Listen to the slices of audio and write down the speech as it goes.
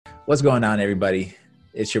What's going on, everybody?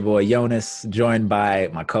 It's your boy Jonas, joined by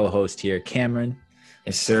my co-host here, Cameron.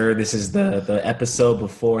 Yes, sir. This is the episode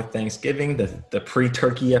before Thanksgiving, the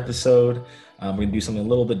pre-turkey episode. We're going to do something a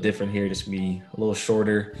little bit different here, just be a little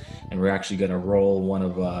shorter, and we're actually going to roll one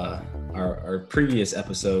of our previous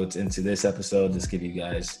episodes into this episode, just give you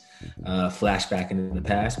guys a flashback into the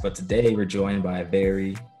past. But today we're joined by a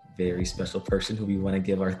very, very special person who we want to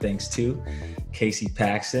give our thanks to, Casey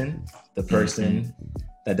Paxton, the person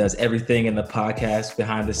that does everything in the podcast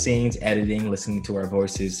behind the scenes, editing, listening to our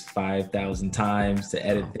voices 5,000 times to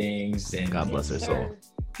edit things, and God bless her soul.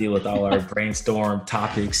 Deal with all our brainstorm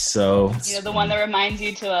topics. So the one that reminds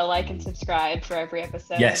you to like and subscribe for every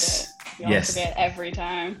episode. Yes. You don't forget every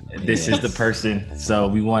time. This is the person. So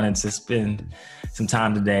we wanted to spend some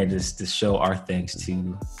time today just to show our thanks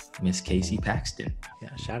to Miss Casey Paxton.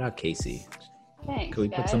 Yeah, shout out Casey. Thanks. Could we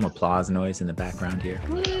put some applause noise in the background here?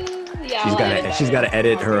 Woo. Yeah, She's got to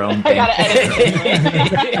edit her own thing. I gotta edit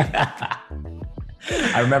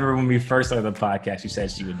I remember when we first started the podcast, you said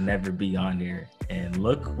she would never be on here. And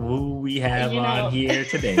look who we have on here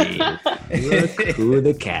today. Look who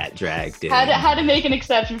the cat dragged in. How to make an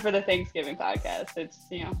exception for the Thanksgiving podcast. It's,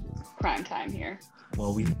 prime time here.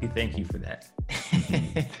 Well, we thank you for that.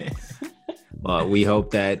 Well, we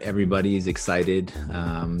hope that everybody is excited,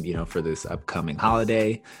 for this upcoming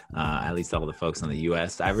holiday, at least all the folks in the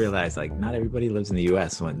U.S. I realized, not everybody lives in the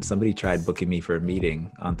U.S. When somebody tried booking me for a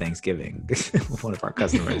meeting on Thanksgiving, one of our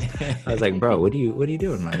customers, I was like, bro, what are you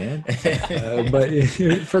doing, my man? But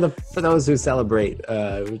for those who celebrate,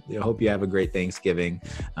 I hope you have a great Thanksgiving.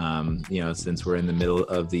 Since we're in the middle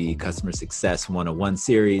of the Customer Success 101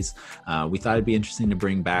 series, we thought it'd be interesting to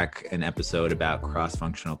bring back an episode about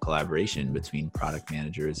cross-functional collaboration between product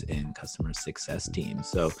managers and customer success teams.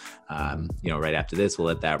 So, right after this, we'll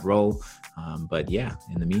let that roll. But yeah,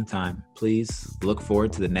 in the meantime, please look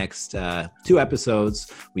forward to the next 2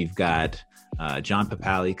 episodes. We've got John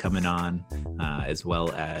Papali coming on, as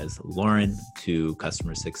well as Lauren, 2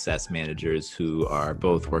 customer success managers who are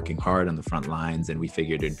both working hard on the front lines. And we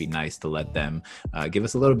figured it'd be nice to let them give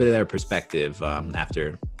us a little bit of their perspective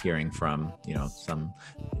after hearing from, some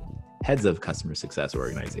heads of customer success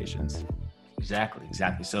organizations. Exactly.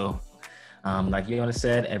 So, like Yona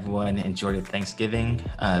said, everyone enjoy your Thanksgiving.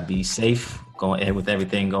 Be safe with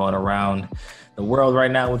everything going around the world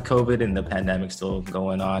right now with COVID and the pandemic still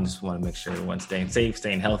going on. Just want to make sure everyone's staying safe,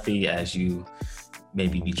 staying healthy as you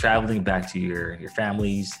maybe be traveling back to your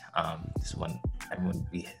families. Just want everyone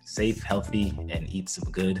to be safe, healthy, and eat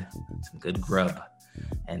some good grub.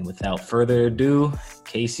 And without further ado,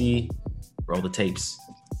 Casey, roll the tapes.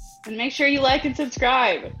 And make sure you like and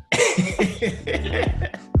subscribe.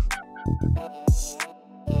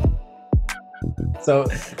 So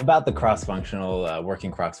about the cross-functional,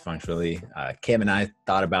 working cross-functionally, Cam and I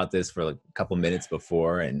thought about this for a couple minutes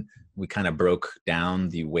before, and we kind of broke down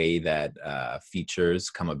the way that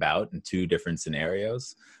features come about in 2 different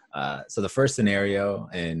scenarios. So the first scenario,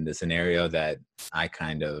 and the scenario that I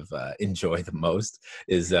kind of enjoy the most,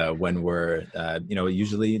 is when we're,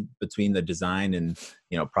 usually between the design and,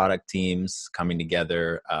 product teams coming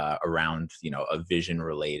together around, a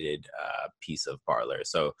vision-related piece of Parler.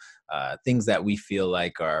 So things that we feel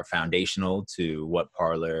like are foundational to what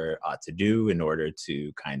Parler ought to do in order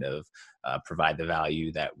to kind of provide the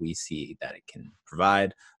value that we see that it can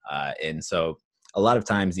provide. And so a lot of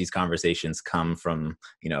times these conversations come from,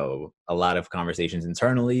 a lot of conversations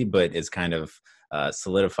internally, but it's kind of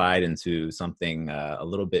solidified into something a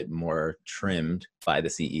little bit more trimmed by the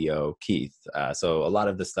CEO, Keith. So a lot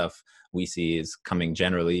of the stuff we see is coming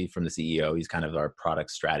generally from the CEO. He's kind of our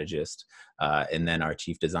product strategist. And then our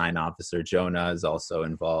chief design officer, Jonah, is also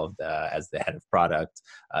involved as the head of product.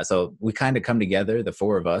 So we kind of come together, the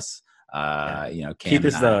 4 of us. Cam Keith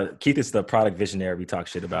is the product visionary we talk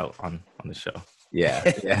shit about on the show. Yeah.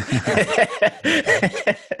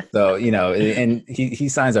 So, and he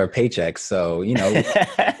signs our paychecks. So,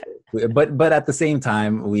 but at the same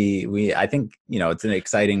time, we I think, it's an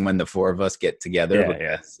exciting when the 4 of us get together.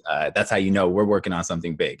 Because, that's how we're working on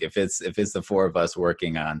something big. If it's the 4 of us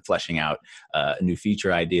working on fleshing out a new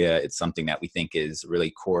feature idea, it's something that we think is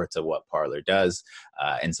really core to what Parler does.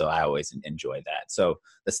 And so I always enjoy that. So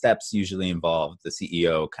the steps usually involve the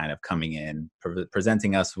CEO kind of coming in,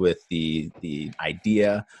 presenting us with the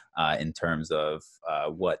idea in terms of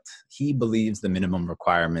what he believes the minimum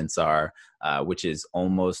requirements are, which is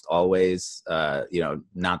almost always,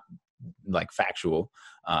 not like factual.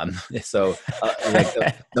 So like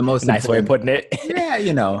the most nice way of putting it.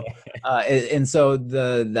 Yeah, and so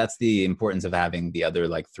that's the importance of having the other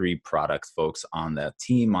like 3 products folks on the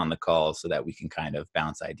team on the call, so that we can kind of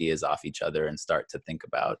bounce ideas off each other and start to think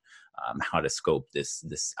about how to scope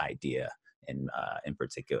this idea in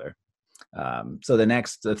particular. So the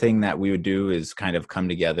next thing that we would do is kind of come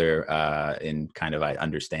together and kind of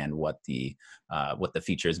understand what the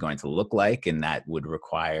feature is going to look like, and that would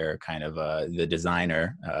require kind of the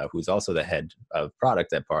designer, who's also the head of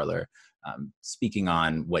product at Parler, speaking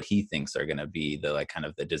on what he thinks are going to be the like kind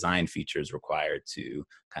of the design features required to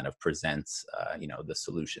kind of present the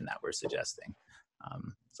solution that we're suggesting.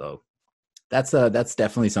 So that's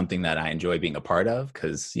definitely something that I enjoy being a part of,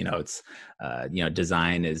 because it's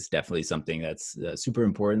design is definitely something that's super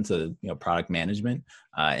important to product management,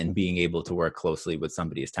 and being able to work closely with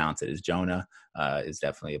somebody as talented as Jonah is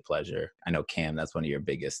definitely a pleasure. I know, Cam, that's one of your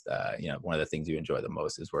biggest one of the things you enjoy the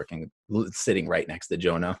most is sitting right next to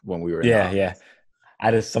Jonah when we were in the yeah.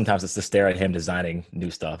 I just sometimes it's to stare at him designing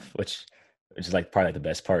new stuff, which is like probably the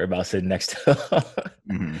best part about sitting next to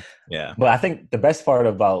mm-hmm. Yeah. But I think the best part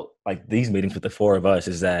about like these meetings with the 4 of us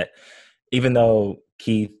is that even though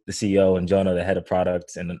Keith, the CEO, and Jonah, the head of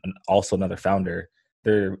products, and also another founder,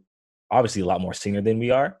 they're obviously a lot more senior than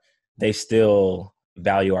we are. They still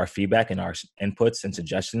value our feedback and our inputs and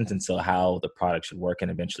suggestions, and so how the product should work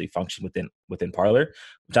and eventually function within Parler,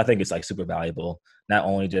 which I think is like super valuable. Not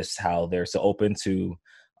only just how they're so open to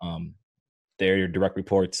their direct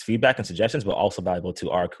reports feedback and suggestions, but also valuable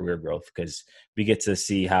to our career growth, because we get to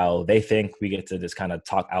see how they think. We get to just kind of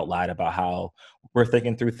talk out loud about how we're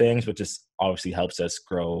thinking through things, which just obviously helps us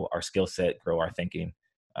grow our skill set, grow our thinking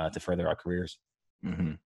to further our careers.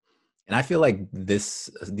 Mm-hmm. And I feel like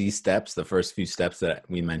these steps, the first few steps that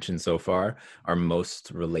we mentioned so far, are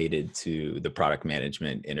most related to the product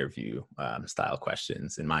management interview style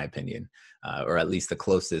questions, in my opinion, or at least the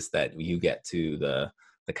closest that you get to the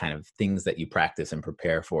kind of things that you practice and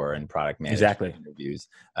prepare for in product management interviews,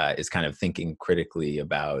 is kind of thinking critically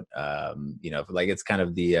about, like it's kind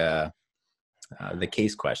of the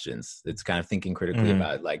case questions. It's kind of thinking critically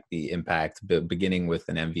about like the impact, beginning with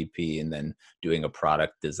an MVP and then doing a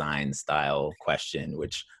product design style question,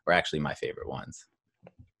 which are actually my favorite ones.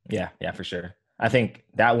 Yeah, for sure. I think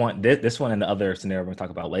that one, this one and the other scenario we're going to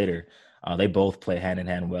talk about later, they both play hand in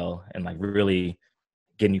hand well, and like really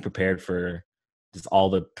getting you prepared for just all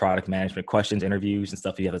the product management questions, interviews, and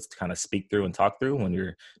stuff you have to kind of speak through and talk through when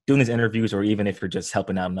you're doing these interviews, or even if you're just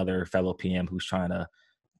helping out another fellow PM who's trying to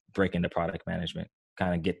break into product management,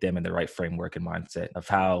 kind of get them in the right framework and mindset of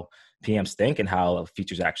how PMs think and how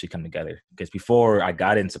features actually come together. Because before I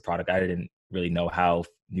got into product, I didn't really know how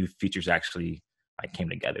new features actually came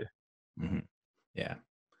together. Mm-hmm. Yeah.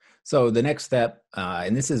 So the next step,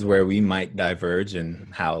 and this is where we might diverge in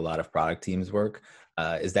how a lot of product teams work,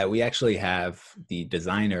 is that we actually have the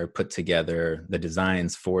designer put together the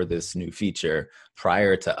designs for this new feature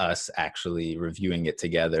prior to us actually reviewing it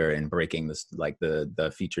together and breaking this, like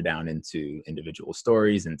the feature down into individual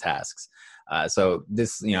stories and tasks. So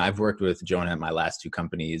this, I've worked with Jonah at my last 2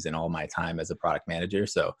 companies in all my time as a product manager.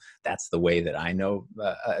 So that's the way that I know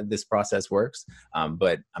this process works.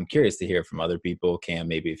 But I'm curious to hear from other people. Cam,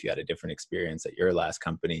 maybe if you had a different experience at your last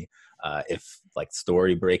company, if like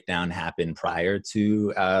story breakdown happened prior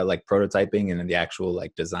to like prototyping and then the actual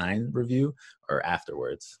like design review, or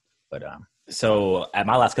afterwards. But so at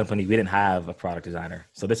my last company, we didn't have a product designer.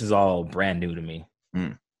 So this is all brand new to me.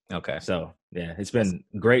 Okay. So yeah, it's been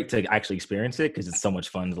great to actually experience it, because it's so much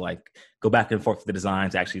fun to like go back and forth with the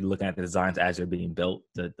designs, actually looking at the designs as they're being built,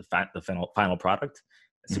 the final product.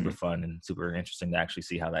 It's super fun and super interesting to actually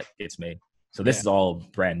see how that gets made. So this is all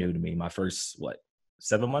brand new to me. My first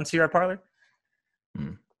 7 months here at Parler.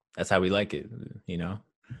 That's how we like it,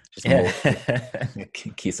 Just mold.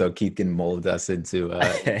 So Keith can mold us into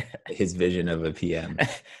his vision of a PM.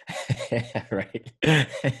 Right.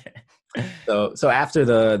 So after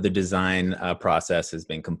the design process has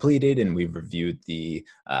been completed and we've reviewed the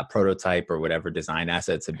prototype or whatever design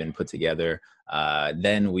assets have been put together,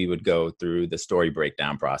 then we would go through the story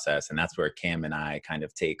breakdown process. And that's where Cam and I kind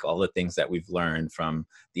of take all the things that we've learned from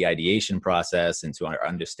the ideation process into our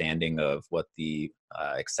understanding of what the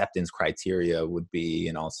acceptance criteria would be,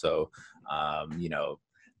 and also,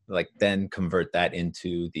 then convert that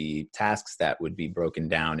into the tasks that would be broken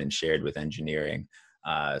down and shared with engineering.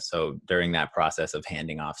 So during that process of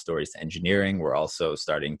handing off stories to engineering, we're also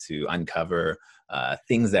starting to uncover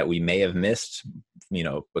things that we may have missed,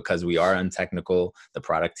 because we are untechnical. The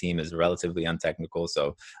product team is relatively untechnical.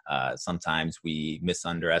 So sometimes we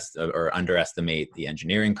underestimate the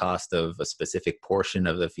engineering cost of a specific portion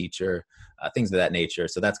of the feature, things of that nature.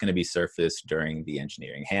 So that's going to be surfaced during the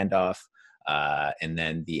engineering handoff. And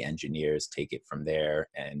then the engineers take it from there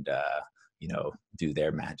and, do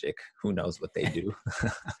their magic. Who knows what they do?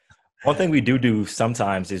 One thing we do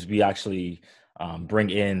sometimes is we actually bring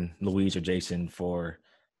in Louise or Jason for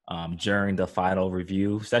during the final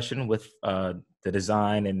review session with the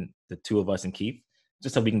design and the two of us and Keith,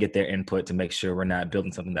 just so we can get their input to make sure we're not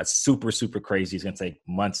building something that's super, super crazy. It's going to take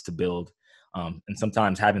months to build. And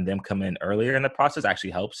sometimes having them come in earlier in the process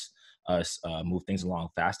actually helps us move things along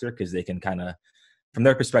faster, because they can kind of, from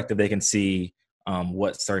their perspective, they can see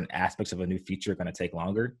what certain aspects of a new feature are going to take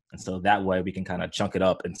longer. And so that way we can kind of chunk it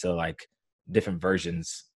up into like different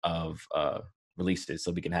versions of releases.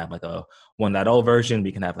 So we can have like a 1.0 version,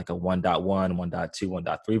 we can have like a 1.1, 1.2,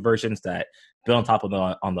 1.3 versions that build on top of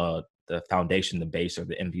the foundation, the base, or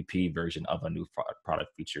the MVP version of a new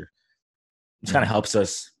product feature. Which kind of helps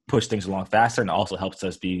us push things along faster, and also helps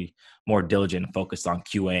us be more diligent and focused on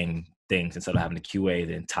QAing things instead of having to QA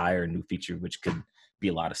the entire new feature, which could be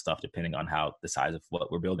a lot of stuff depending on how the size of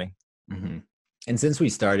what we're building. Mm-hmm. And since we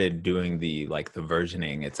started doing the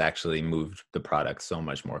versioning, it's actually moved the product so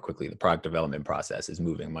much more quickly. The product development process is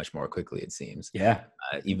moving much more quickly, it seems. Yeah.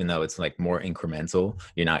 Even though it's like more incremental,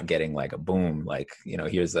 you're not getting like a boom, like,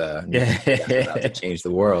 here's a about to change the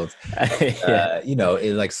world.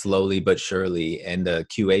 It like slowly but surely, and the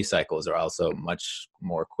QA cycles are also much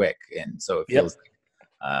more quick. And so it feels like,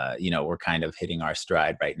 we're kind of hitting our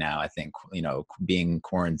stride right now. I think, being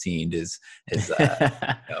quarantined has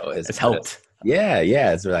it's helped. Yeah.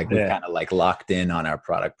 It's like we're kind of like locked in on our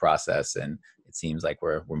product process, and it seems like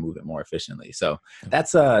we're moving more efficiently. So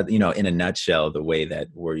that's in a nutshell the way that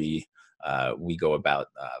we go about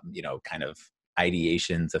kind of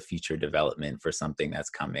ideation to feature development for something that's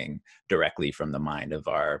coming directly from the mind of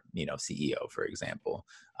our CEO, for example.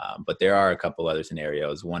 But there are a couple other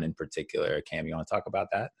scenarios. One in particular, Cam, you want to talk about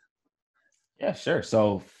that? Yeah, sure.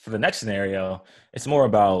 So for the next scenario, it's more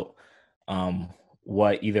about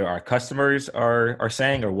what either our customers are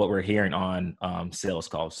saying or what we're hearing on sales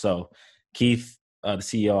calls. So Keith, the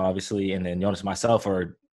CEO, obviously, and then Jonas and myself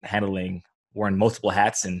are wearing multiple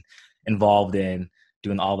hats and involved in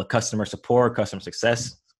doing all the customer support, customer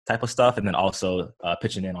success type of stuff, and then also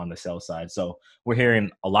pitching in on the sales side. So we're hearing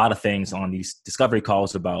a lot of things on these discovery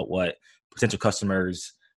calls about what potential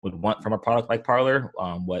customers would want from a product like Parler,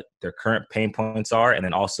 what their current pain points are, and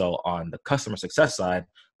then also on the customer success side,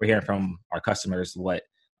 we're hearing from our customers what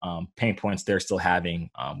pain points they're still having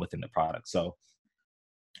within the product. So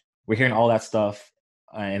we're hearing all that stuff,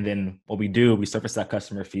 and then what we do, we surface that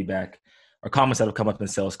customer feedback or comments that have come up in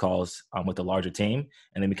sales calls with the larger team,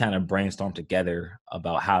 and then we kind of brainstorm together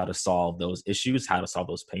about how to solve those issues, how to solve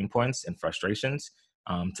those pain points and frustrations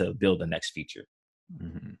to build the next feature.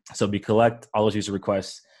 Mm-hmm. So we collect all those user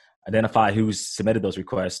requests, identify who's submitted those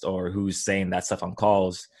requests or who's saying that stuff on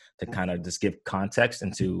calls to kind of just give context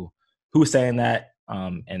into who's saying that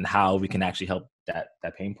and how we can actually help that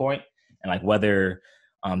pain point, and like whether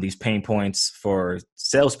these pain points for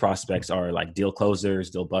sales prospects are like deal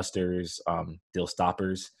closers, deal busters, deal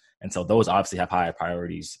stoppers. And so those obviously have higher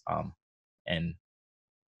priorities and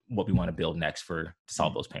what we want to build next to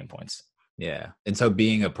solve those pain points. Yeah. And so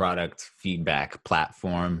being a product feedback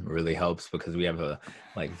platform really helps, because we have a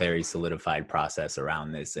very solidified process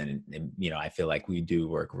around this. And I feel like we do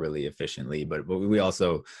work really efficiently, but we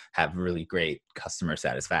also have really great customer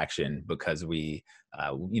satisfaction, because we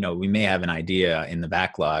may have an idea in the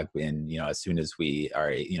backlog, and, as soon as we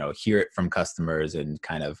are, hear it from customers and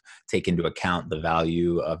kind of take into account the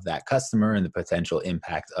value of that customer and the potential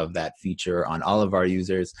impact of that feature on all of our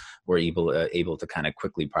users, we're able to kind of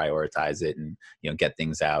quickly prioritize it and, get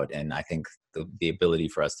things out. And I think the ability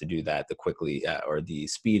for us to do that, the quickly or the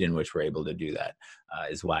speed in which we're able to do that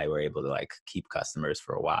is why we're able to keep customers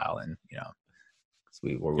for a while. And,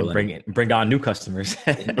 we're willing to bring on new customers.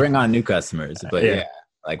 Bring on new customers. But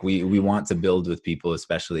we want to build with people,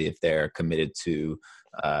 especially if they're committed to,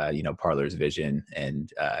 Parler's vision.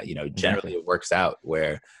 And, generally it works out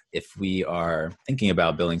where if we are thinking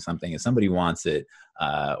about building something, if somebody wants it,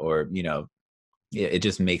 it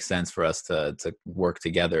just makes sense for us to work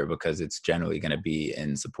together, because it's generally going to be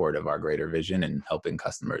in support of our greater vision and helping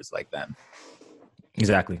customers like them.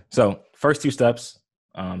 Exactly. So first two steps,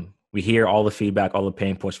 we hear all the feedback, all the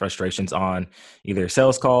pain points, frustrations on either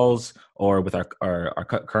sales calls or with our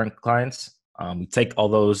current clients. We take all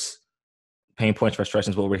those pain points,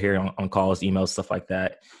 frustrations, what we're hearing on calls, emails, stuff like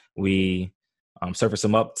that. We surface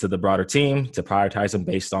them up to the broader team to prioritize them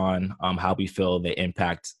based on how we feel they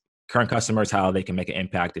impact current customers, how they can make an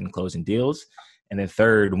impact in closing deals. And then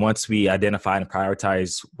third, once we identify and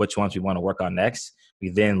prioritize which ones we want to work on next, we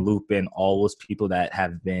then loop in all those people that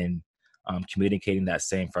have been communicating that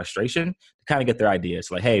same frustration to kind of get their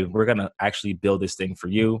ideas. Like, hey, we're going to actually build this thing for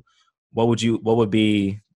you. What would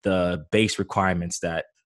be the base requirements that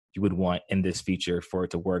you would want in this feature for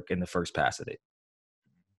it to work in the first pass of it?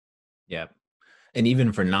 Yeah. And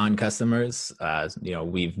even for non-customers,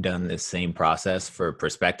 we've done this same process for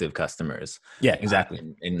prospective customers. Yeah, exactly.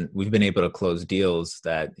 And we've been able to close deals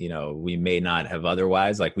that, we may not have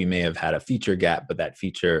otherwise. Like we may have had a feature gap, but that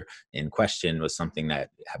feature in question was something that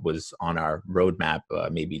was on our roadmap,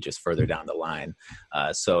 maybe just further down the line.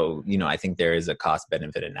 So I think there is a cost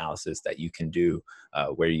benefit analysis that you can do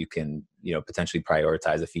where you can, potentially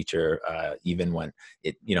prioritize a feature, even when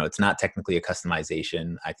it's not technically a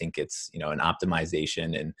customization. I think it's, an optimization,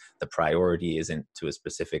 and the priority isn't to a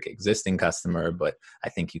specific existing customer, but I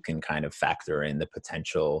think you can kind of factor in the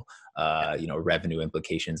potential, revenue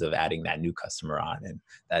implications of adding that new customer on.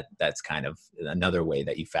 And that's kind of another way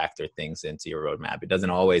that you factor things into your roadmap. It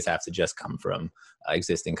doesn't always have to just come from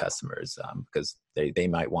existing customers, because they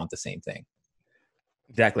might want the same thing.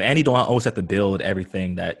 Exactly. And you don't always have to build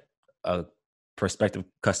everything that a prospective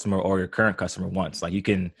customer or your current customer wants. Like you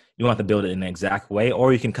don't have to build it in an exact way,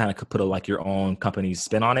 or you can kind of put your own company's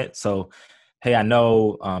spin on it. So, hey, I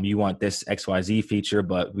know you want this XYZ feature,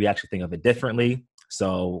 but we actually think of it differently.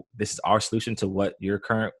 So this is our solution to what your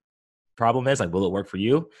current problem is. Like, will it work for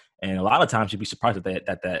you? And a lot of times you'd be surprised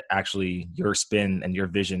that actually your spin and your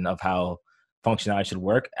vision of how functionality should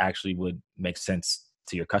work actually would make sense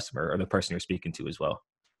to your customer or the person you're speaking to as well.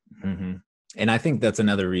 Mm-hmm. And I think that's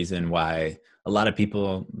another reason why a lot of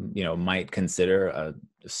people, might consider a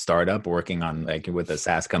startup working on with a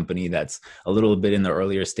SaaS company that's a little bit in the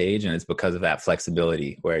earlier stage. And it's because of that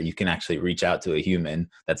flexibility where you can actually reach out to a human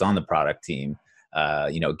that's on the product team,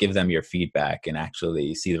 give them your feedback and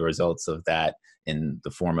actually see the results of that in the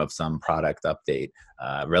form of some product update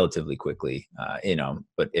relatively quickly,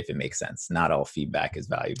 but if it makes sense. Not all feedback is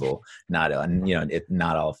valuable. Not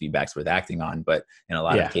all feedback's worth acting on, but in a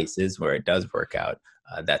lot of cases where it does work out,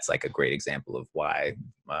 that's like a great example of why,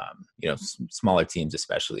 smaller teams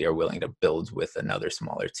especially are willing to build with another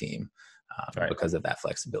smaller team because of that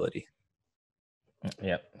flexibility.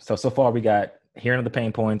 Yeah. So far we got hearing the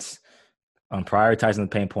pain points, prioritizing the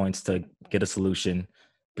pain points to get a solution,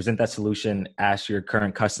 present that solution, ask your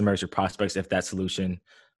current customers, your prospects, if that solution,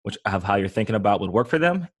 which of how you're thinking about would work for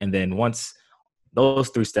them. And then once those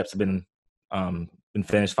 3 steps have been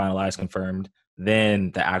finished, finalized, confirmed,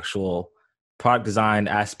 then the actual product design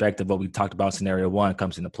aspect of what we talked about in scenario 1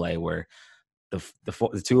 comes into play, where the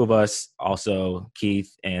 2 of us, also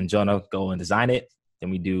Keith and Jonah, go and design it. Then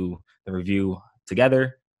we do the review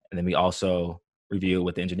together. And then we also review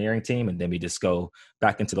with the engineering team. And then we just go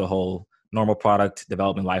back into the whole normal product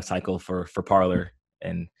development lifecycle for Parler,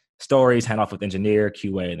 and stories, hand off with engineer,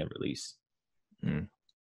 QA, and then release. Do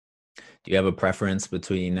you have a preference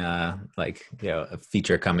between a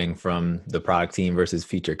feature coming from the product team versus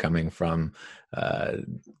feature coming from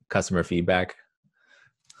customer feedback?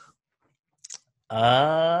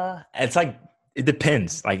 It's it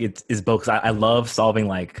depends. It's both. 'Cause I love solving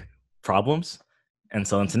problems. And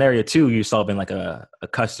so in scenario 2, you're solving a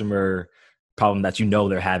customer problem that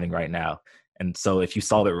they're having right now. And so if you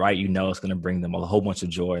solve it right, it's going to bring them a whole bunch of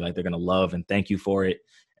joy. They're going to love and thank you for it.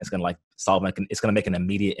 It's going to it's going to make an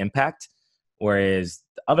immediate impact. Whereas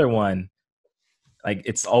the other one,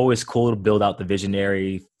 it's always cool to build out the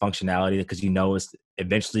visionary functionality because it's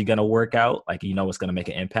eventually going to work out. It's going to make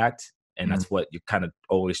an impact. And that's what you're kind of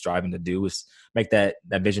always striving to do, is make that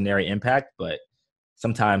visionary impact. But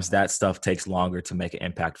sometimes that stuff takes longer to make an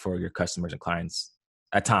impact for your customers and clients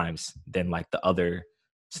at times than the other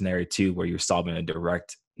scenario 2, where you're solving a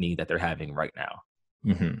direct need that they're having right now.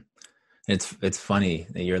 Mm-hmm. It's funny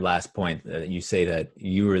that your last point, you say that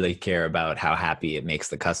you really care about how happy it makes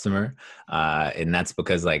the customer. And that's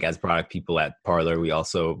because as product people at Parler, we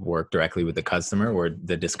also work directly with the customer. We're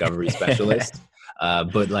the discovery specialist.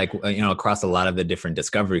 But across a lot of the different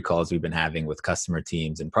discovery calls we've been having with customer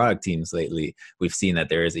teams and product teams lately, we've seen that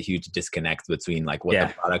there is a huge disconnect between what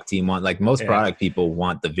the product team want. Most product people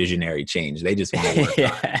want the visionary change. They just want to work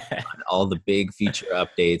on all the big feature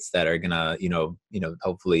updates that are gonna,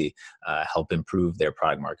 hopefully help improve their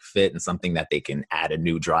product market fit, and something that they can add a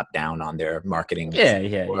new drop down on their marketing.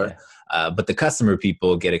 Yeah. But the customer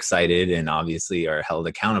people get excited and obviously are held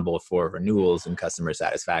accountable for renewals and customer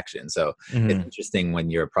satisfaction. So it's interesting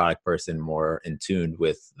when you're a product person more in tune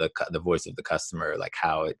with the voice of the customer, like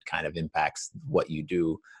how it kind of impacts what you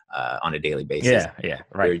do on a daily basis.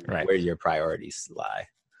 Right. Where your priorities lie.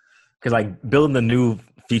 Because like building the new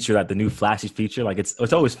feature, like the new flashy feature, like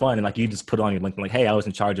it's always fun, and like you just put on your LinkedIn, like, hey, I was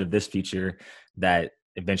in charge of this feature that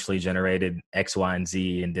eventually generated X, Y, and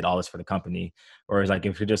Z and did all this for the company. Whereas like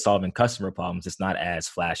if you're just solving customer problems, it's not as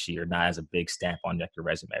flashy or not as a big stamp on like your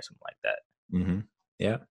resume or something like that.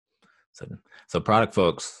 Yeah. So product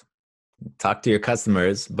folks, talk to your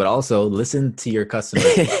customers, but also listen to your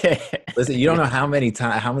customers. Listen, you don't know how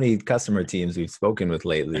many customer teams we've spoken with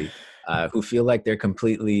lately who feel like they're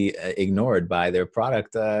completely ignored by their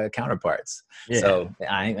product counterparts. So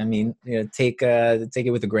I mean, take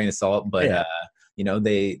it with a grain of salt, but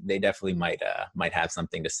they definitely might have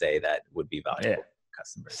something to say that would be valuable.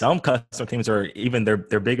 Customers. Some customer teams are even their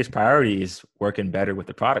biggest priority is working better with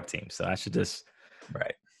the product team. So I should just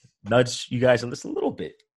nudge you guys just a little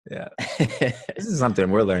bit. Yeah, this is something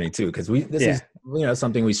we're learning too, because this is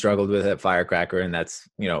something we struggled with at Firecracker, and that's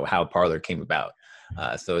how Parler came about.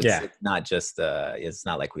 So it's not just it's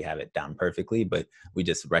not like we have it down perfectly, but we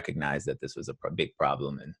just recognize that this was a big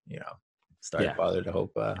problem, and started Parler to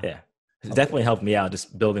hope. It's definitely helped me out,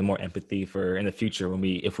 just building more empathy for in the future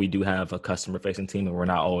if we do have a customer facing team and we're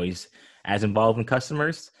not always as involved in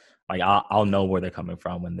customers. Like I'll know where they're coming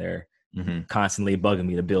from when they're constantly bugging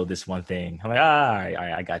me to build this one thing. I'm like,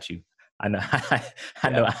 I got you. I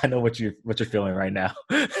know what you're feeling right now.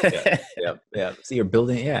 Yeah. So you're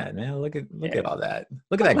building. Yeah, man. Look at all that.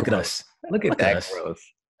 Look at that. Look at us. Look at that growth.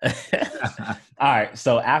 All right.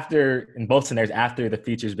 So in both scenarios, after the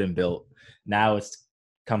feature's been built, now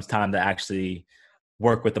comes time to actually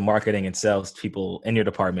work with the marketing and sales people in your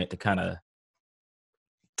department to kind of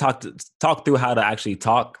talk through how to actually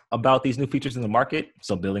talk about these new features in the market.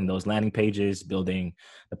 So building those landing pages, building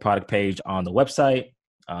the product page on the website,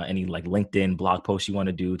 any like LinkedIn blog posts you want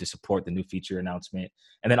to do to support the new feature announcement,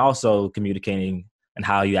 and then also communicating and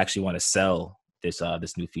how you actually want to sell this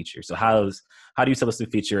new feature. So how do you sell this new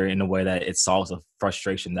feature in a way that it solves a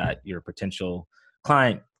frustration that your potential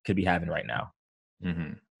client could be having right now?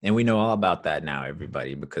 And we know all about that now,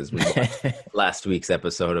 everybody, because we watched last week's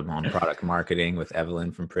episode on product marketing with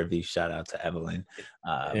Evelyn from Privy. Shout out to Evelyn.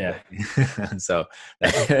 So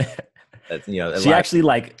that's she actually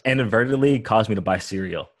like inadvertently caused me to buy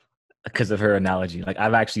cereal because of her analogy. Like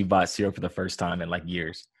I've actually bought cereal for the first time in like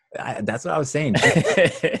years. That's what I was saying.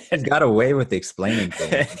 She's got away with explaining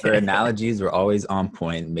things. Her analogies were always on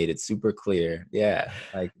point, made it super clear. Yeah,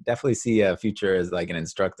 like definitely see a future as like an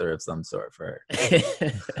instructor of some sort for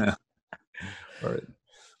her.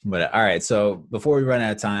 But all right, so before we run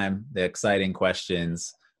out of time, the exciting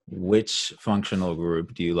questions. Which functional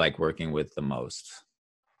group do you like working with the most?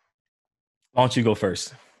 Why don't you go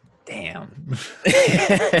first? Damn.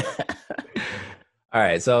 All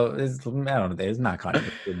right, so I don't know. It's not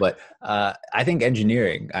controversial, but I think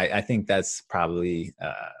engineering. I think that's probably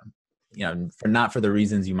not for the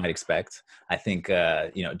reasons you might expect. I think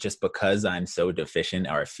just because I'm so deficient,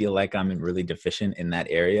 or I feel like I'm really deficient in that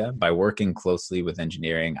area, by working closely with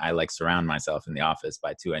engineering, I like surround myself in the office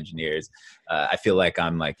by two engineers. I feel like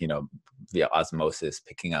I'm like via osmosis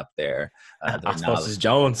picking up their Osmosis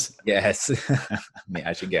Jones. Yes,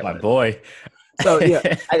 I should get my boy. So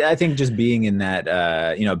I think just being in that,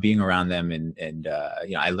 being around them and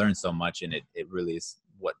I learned so much, and it really is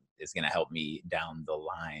what is going to help me down the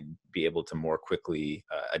line be able to more quickly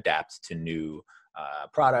adapt to new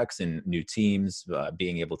products and new teams,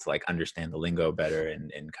 being able to like understand the lingo better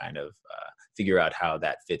and kind of figure out how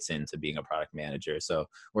that fits into being a product manager. So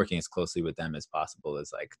working as closely with them as possible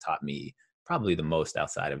has like taught me probably the most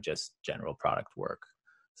outside of just general product work.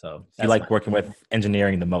 So you like working with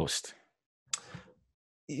engineering the most?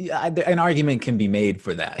 Yeah, an argument can be made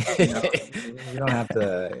for that. You don't have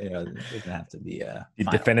to. It doesn't have to be. You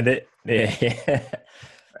defended it. Yeah. Right.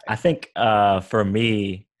 I think for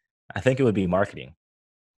me, I think it would be marketing.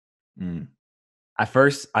 At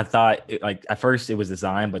first, I thought it was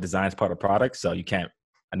design, but design is part of product, so you can't.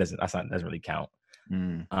 Doesn't really count.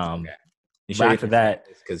 Okay. You sure after that,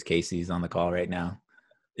 because Casey's on the call right now.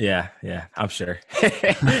 Yeah, I'm sure.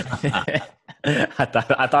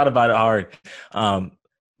 I thought about it hard.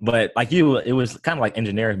 But like you, it was kind of like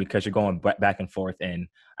engineering because you're going back and forth and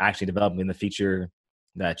actually developing the feature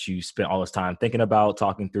that you spent all this time thinking about,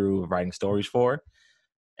 talking through, writing stories for.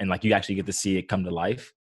 And like you actually get to see it come to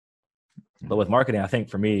life. But with marketing, I think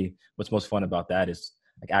for me, what's most fun about that is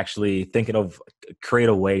like actually thinking of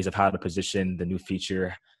creative ways of how to position the new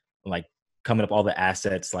feature, like coming up all the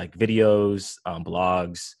assets like videos,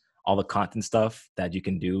 blogs, all the content stuff that you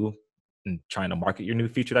can do and trying to market your new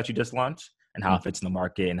feature that you just launched and how it fits in the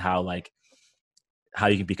market and how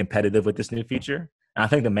you can be competitive with this new feature. And I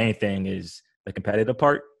think the main thing is the competitive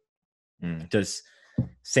part, just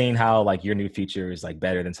seeing how like your new feature is like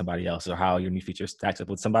better than somebody else or how your new feature stacks up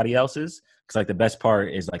with somebody else's. Cause like the best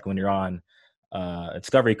part is like when you're on a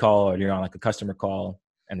discovery call or you're on like a customer call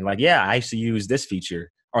and they're like, yeah, I used to use this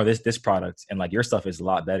feature or this product and like your stuff is a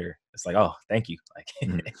lot better. It's like, oh, thank you.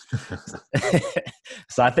 Like,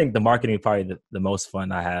 so I think the marketing is probably the most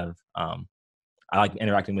fun I have. I like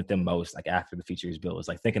interacting with them most, like after the feature is built. It's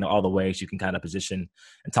like thinking of all the ways you can kind of position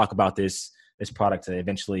and talk about this product to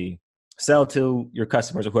eventually sell to your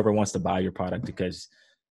customers or whoever wants to buy your product because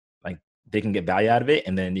like they can get value out of it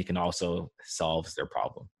and then you can also solve their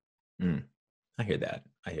problem. I hear that.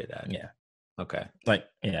 Yeah. Okay. Like,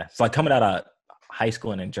 yeah. It's like coming out of high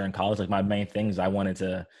school and during college, like my main thing is I wanted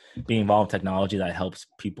to be involved in technology that helps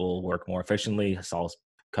people work more efficiently, solves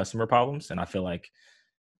customer problems. And I feel like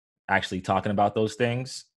actually talking about those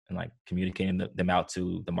things and like communicating them out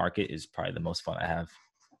to the market is probably the most fun I have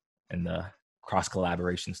in the cross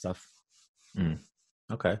collaboration stuff.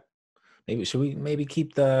 Okay. Should we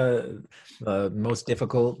keep the most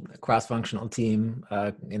difficult cross-functional team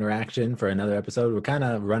interaction for another episode? We're kind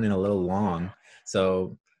of running a little long,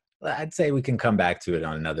 so I'd say we can come back to it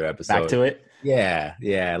on another episode. Back to it? Yeah.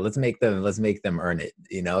 Let's make them earn it.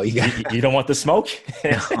 You know, you don't want the smoke?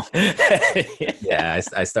 Yeah,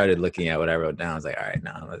 I started looking at what I wrote down. I was like, all right,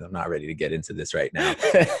 no, I'm not ready to get into this right now.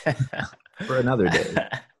 For another day.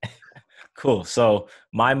 Cool. So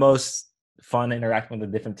my most fun interacting with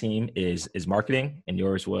a different team is marketing, and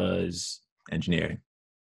yours was engineering.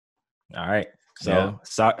 All right. So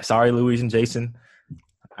sorry, Louise and Jason.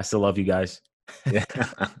 I still love you guys. Yeah.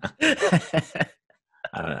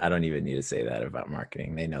 I don't even need to say that about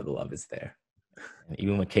marketing. They know the love is there. And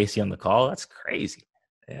even with Casey on the call, that's crazy.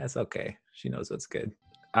 Yeah, it's okay. She knows what's good.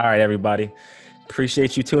 All right, everybody.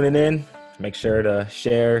 Appreciate you tuning in. Make sure to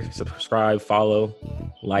share, subscribe, follow,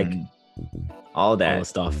 like. All that.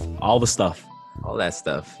 All the stuff. All that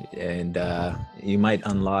stuff. And you might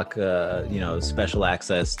unlock, special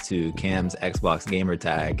access to Cam's Xbox gamer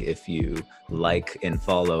tag if you like and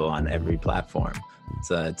follow on every platform.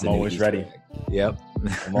 I'm always ready. Yep.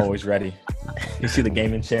 I'm always ready. You see the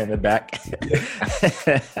gaming chair in the back?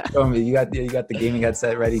 Show me. You got the gaming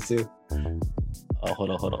headset ready too? Oh,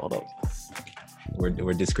 hold on.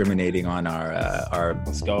 We're discriminating on our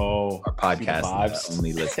let's go our podcast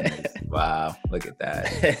only listeners. Wow, look at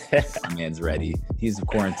that. My man's ready. He's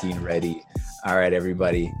quarantine ready. All right,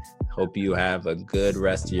 everybody. Hope you have a good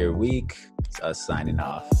rest of your week. It's us signing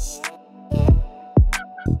off.